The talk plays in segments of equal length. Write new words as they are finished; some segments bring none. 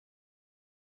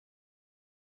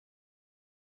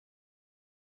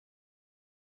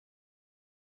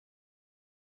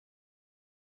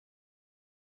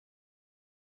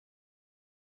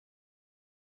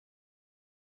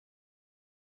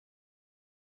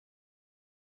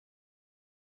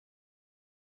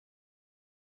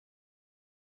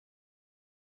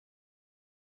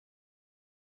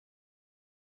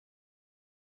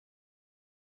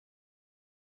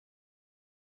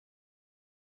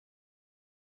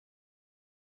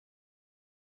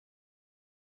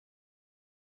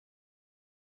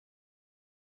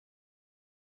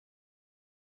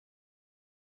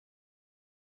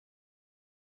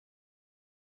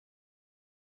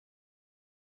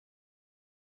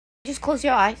Just close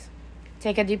your eyes.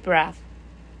 Take a deep breath.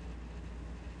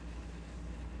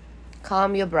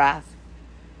 Calm your breath.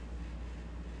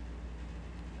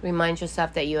 Remind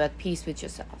yourself that you're at peace with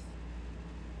yourself.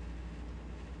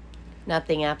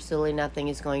 Nothing, absolutely nothing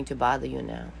is going to bother you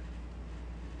now.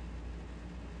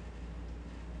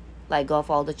 Let go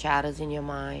of all the chatters in your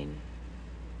mind.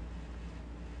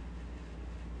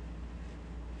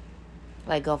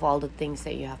 Let go of all the things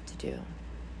that you have to do.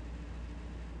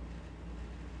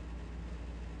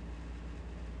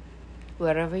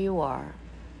 Wherever you are,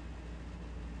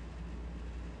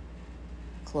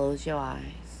 close your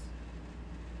eyes.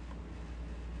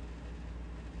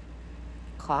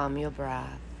 Calm your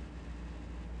breath.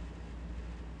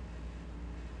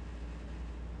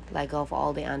 Let go of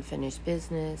all the unfinished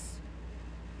business.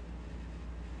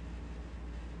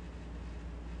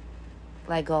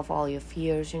 Let go of all your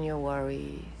fears and your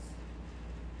worries.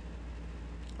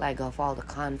 Let go of all the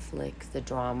conflicts, the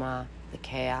drama, the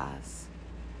chaos.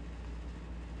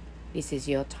 This is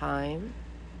your time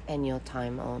and your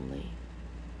time only.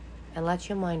 And let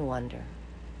your mind wander.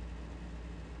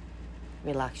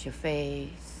 Relax your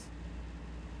face.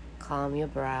 Calm your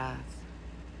breath.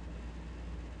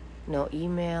 No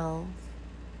emails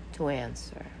to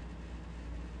answer.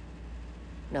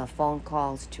 No phone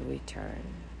calls to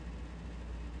return.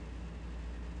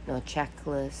 No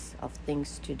checklist of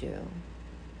things to do.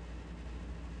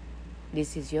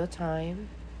 This is your time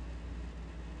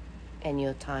and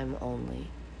your time only.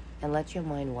 And let your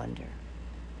mind wander.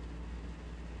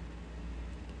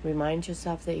 Remind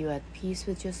yourself that you're at peace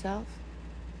with yourself.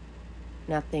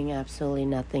 Nothing, absolutely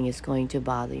nothing is going to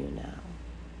bother you now.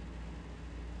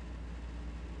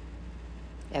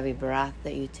 Every breath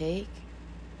that you take,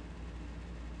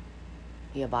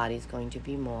 your body is going to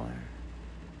be more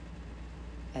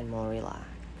and more relaxed.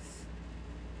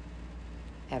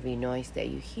 Every noise that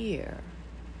you hear,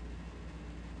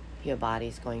 your body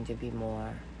is going to be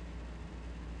more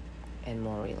and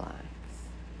more relaxed.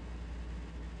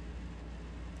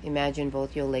 Imagine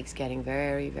both your legs getting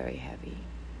very, very heavy.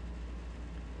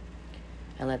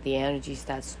 And let the energy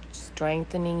start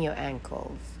strengthening your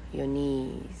ankles, your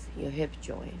knees, your hip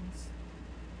joints.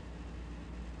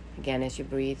 Again, as you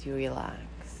breathe, you relax.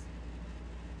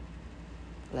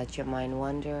 Let your mind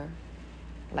wander.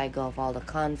 Let go of all the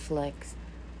conflicts,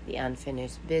 the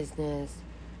unfinished business,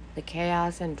 the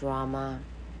chaos and drama.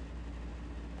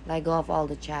 Let go of all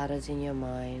the chatters in your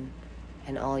mind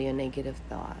and all your negative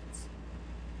thoughts.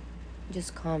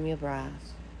 Just calm your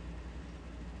breath.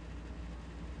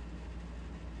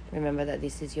 Remember that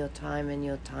this is your time and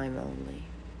your time only.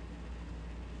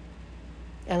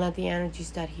 And let the energy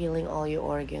start healing all your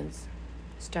organs,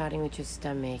 starting with your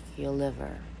stomach, your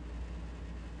liver,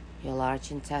 your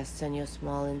large intestine, your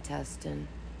small intestine,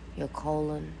 your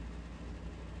colon,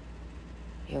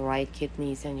 your right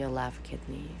kidneys and your left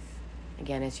kidneys.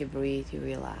 Again, as you breathe, you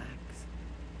relax.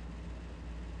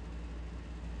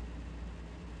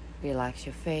 Relax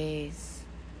your face,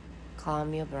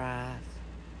 calm your breath.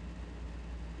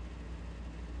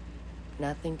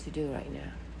 Nothing to do right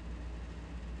now.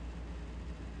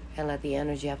 And let the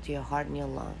energy up to your heart and your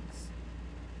lungs.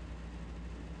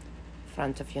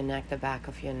 Front of your neck, the back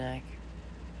of your neck.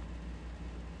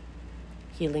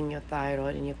 Healing your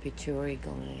thyroid and your pituitary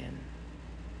gland.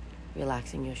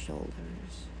 Relaxing your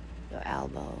shoulders, your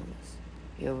elbows,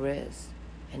 your wrists,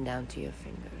 and down to your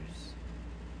fingers.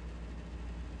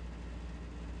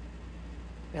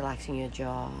 Relaxing your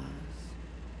jaws.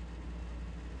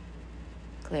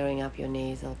 Clearing up your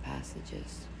nasal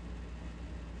passages.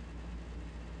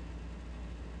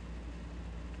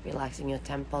 Relaxing your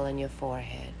temple and your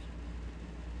forehead.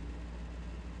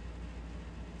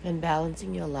 And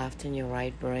balancing your left and your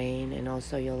right brain, and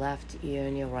also your left ear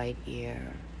and your right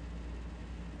ear.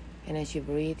 And as you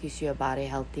breathe, you see your body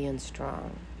healthy and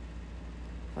strong,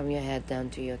 from your head down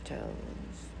to your toes.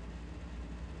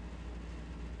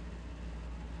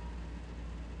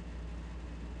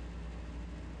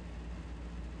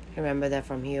 Remember that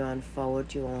from here on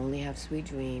forward, you only have sweet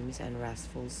dreams and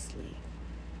restful sleep.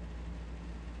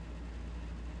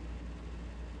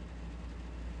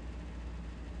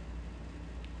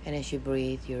 And as you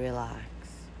breathe, you relax.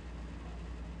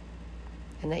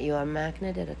 And that you are a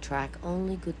magnet that attracts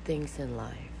only good things in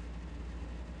life.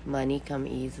 Money come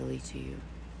easily to you.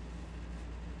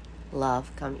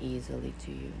 Love come easily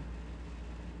to you.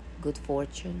 Good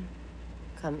fortune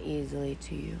come easily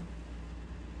to you.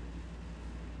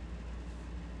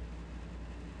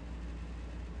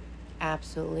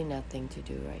 Absolutely nothing to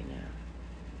do right now.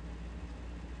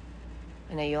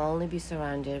 And that you'll only be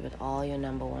surrounded with all your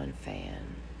number one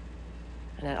fan.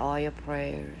 And that all your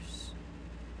prayers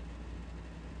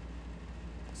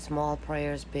Small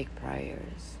prayers, big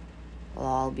prayers will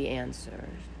all be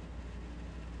answered.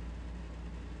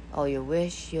 All your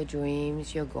wish, your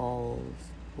dreams, your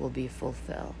goals will be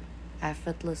fulfilled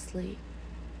effortlessly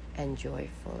and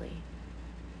joyfully.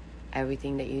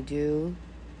 Everything that you do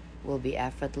will be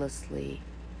effortlessly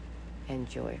and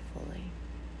joyfully.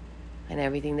 And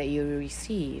everything that you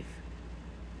receive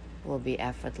will be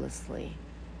effortlessly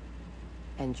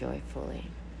and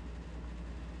joyfully.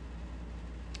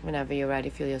 Whenever you're ready,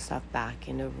 feel yourself back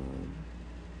in the room.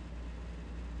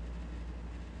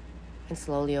 And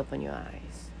slowly open your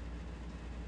eyes.